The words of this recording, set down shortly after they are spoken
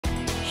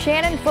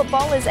Shannon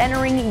football is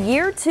entering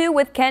year 2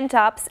 with Ken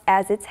Tops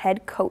as its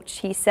head coach.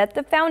 He set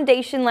the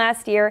foundation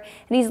last year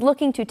and he's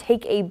looking to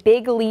take a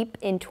big leap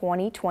in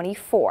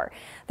 2024.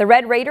 The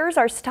Red Raiders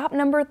are stop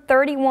number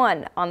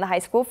 31 on the high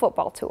school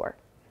football tour.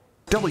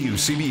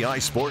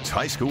 WCBI Sports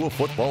High School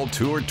Football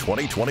Tour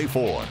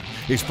 2024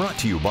 is brought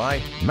to you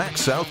by Max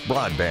South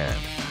Broadband,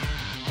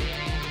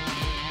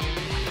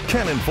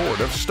 Cannon Ford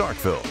of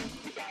Starkville,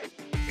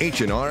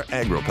 H&R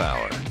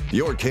AgroPower,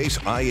 your Case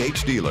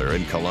IH dealer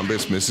in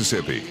Columbus,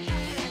 Mississippi,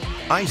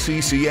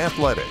 ICC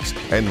Athletics,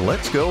 and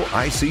Let's Go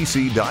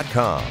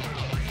ICC.com,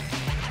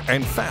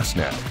 and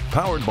Fastnet,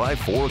 powered by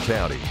 4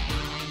 County.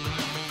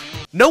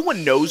 No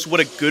one knows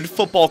what a good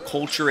football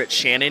culture at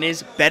Shannon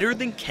is better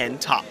than Ken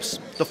Tops.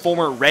 The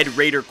former Red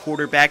Raider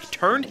quarterback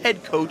turned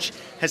head coach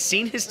has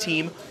seen his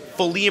team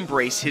fully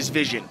embrace his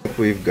vision.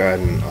 We've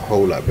gotten a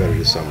whole lot better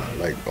this summer.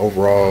 Like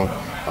overall,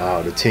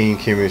 the team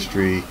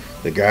chemistry,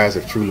 the guys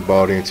have truly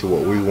bought into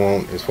what we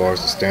want as far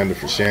as the standard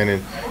for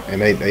Shannon,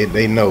 and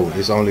they know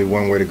there's only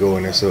one way to go,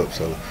 and that's up.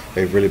 So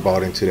they've really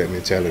bought into that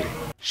mentality.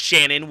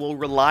 Shannon will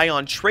rely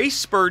on Trace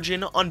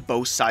Spurgeon on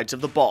both sides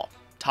of the ball.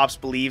 Tops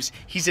believes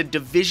he's a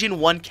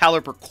Division I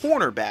caliber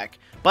cornerback,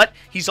 but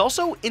he's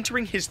also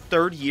entering his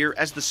 3rd year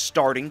as the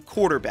starting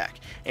quarterback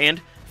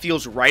and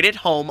feels right at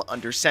home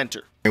under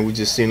center. And we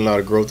just seen a lot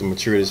of growth and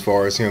maturity as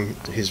far as him,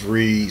 his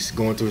reads,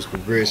 going through his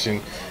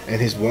progression,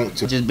 and his want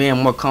to. Just being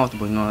more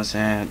comfortable, you know what I'm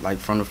saying? Like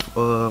from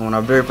the when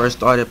I very first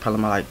started, probably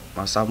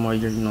my sophomore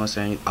year, you know what I'm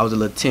saying? I was a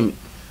little timid,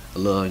 a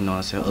little, you know what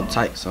I'm saying,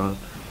 uptight. So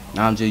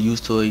now I'm just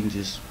used to it and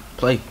just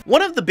play.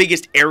 One of the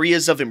biggest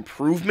areas of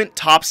improvement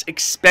Tops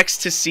expects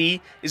to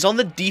see is on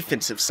the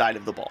defensive side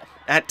of the ball.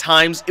 At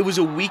times, it was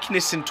a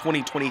weakness in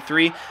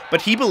 2023,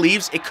 but he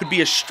believes it could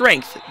be a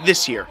strength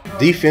this year.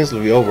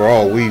 Defensively,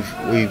 overall, we've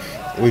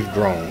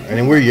grown,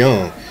 and we're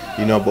young,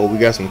 you know, but we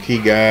got some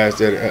key guys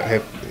that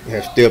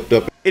have stepped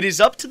up. It is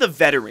up to the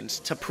veterans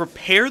to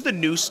prepare the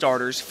new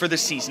starters for the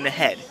season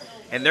ahead,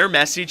 and their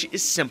message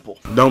is simple.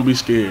 Don't be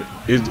scared.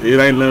 It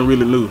ain't nothing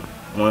really new.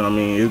 Well, I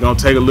mean, it's going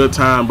to take a little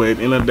time, but at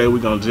the end of the day, we're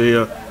going to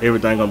gel.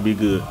 Everything going to be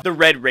good. The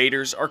Red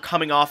Raiders are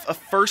coming off a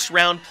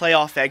first-round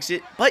playoff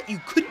exit, but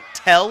you couldn't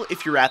tell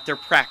if you're at their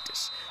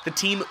practice. The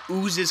team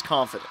oozes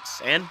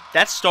confidence, and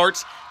that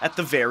starts at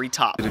the very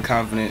top. The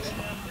confidence,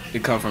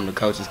 it comes from the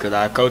coaches, because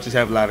our coaches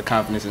have a lot of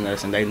confidence in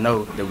us, and they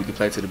know that we can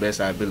play to the best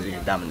of our ability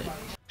and dominate.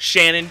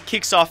 Shannon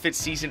kicks off its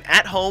season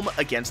at home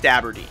against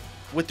Aberdeen.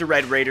 With the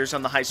Red Raiders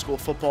on the high school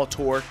football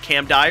tour,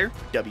 Cam Dyer,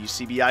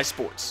 WCBI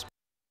Sports.